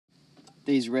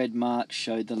These red marks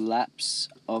show the lapse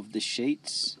of the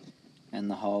sheets and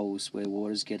the holes where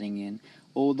water's getting in.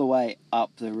 All the way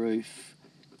up the roof,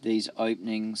 these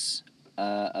openings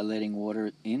are letting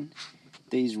water in.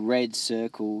 These red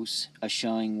circles are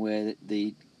showing where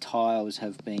the tiles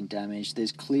have been damaged.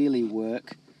 There's clearly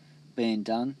work being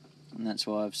done, and that's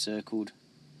why I've circled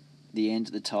the end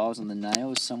of the tiles on the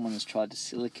nails. Someone has tried to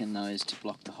silicone those to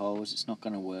block the holes. It's not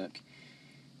going to work.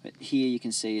 But here you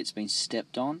can see it's been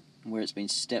stepped on. Where it's been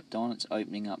stepped on, it's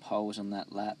opening up holes on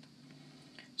that lap.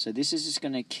 So this is just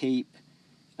going to keep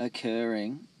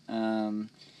occurring.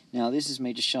 Now this is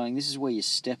me just showing, this is where you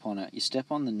step on it. You step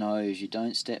on the nose, you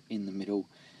don't step in the middle.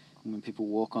 And when people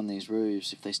walk on these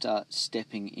roofs, if they start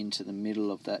stepping into the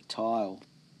middle of that tile,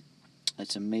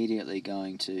 it's immediately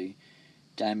going to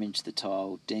damage the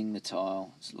tile, ding the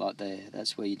tile. It's like there.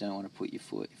 That's where you don't want to put your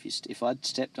foot. If I'd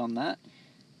stepped on that,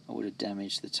 I would have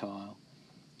damaged the tile.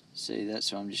 See,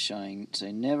 that's what I'm just showing.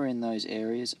 So never in those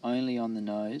areas, only on the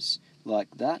nose,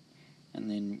 like that,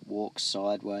 and then walk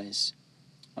sideways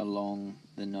along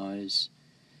the nose.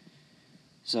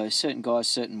 So certain guys,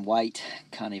 certain weight,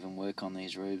 can't even work on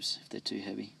these roofs if they're too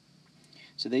heavy.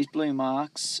 So these blue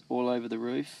marks all over the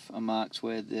roof are marks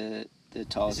where the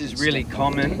tiles. This is really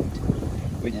common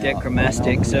with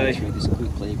DECRAMASTIC. So this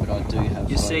quickly, but I do have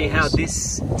you see how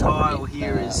this tile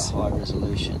here is high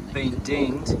resolution. Been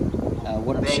dinged.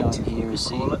 What I'm showing here is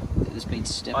there's been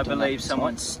stepped on. I believe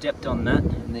someone stepped on that.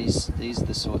 And these are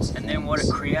the sorts of things. And then what it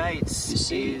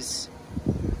creates is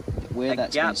where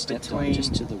that's been stepped on,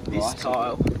 just to the right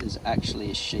tile of it, there's actually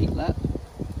a sheet lap.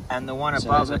 And the one so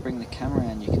above as I bring the camera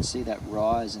around, you can see that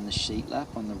rise in the sheet lap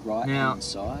on the right hand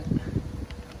side.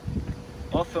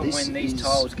 Often when these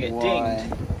tiles get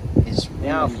dinged,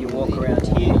 now if you walk around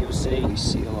here, you'll see we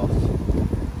seal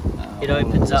off. It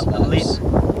opens up the lip.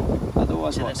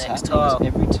 Otherwise, to what's the next happening tile. is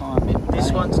every time it rains,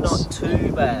 this one's not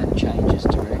too bad. It changes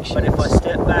direction. But if I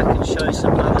step back and show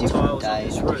some other tiles on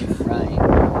this roof, rain,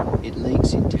 it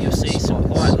leaks into you'll see some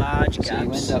quite large gaps. So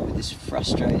you end up with this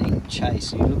frustrating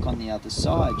chase. You look on the other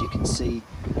side, you can see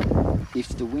if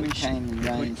the wind came and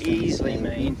rain from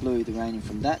the wind blew the rain in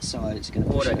from that side, it's going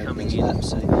to push over those laps.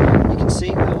 So you can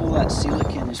see where all that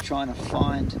silicone is trying to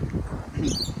find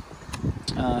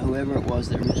whoever it was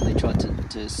that originally tried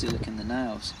to silicone the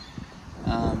nails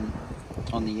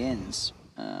on the ends.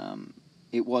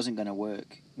 It wasn't going to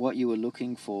work. What you were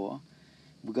looking for,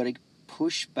 we've got to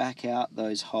push back out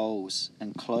those holes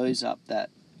and close up that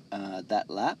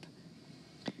lap.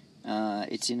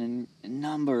 It's in a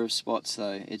number of spots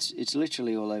though. It's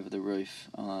literally all over the roof,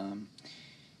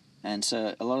 and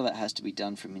so a lot of that has to be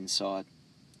done from inside.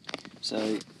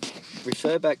 So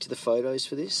refer back to the photos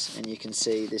for this, and you can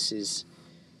see this is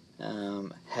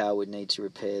how we need to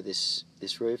repair this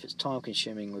roof. It's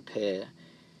time-consuming repair,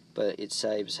 but it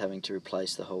saves having to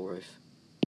replace the whole roof.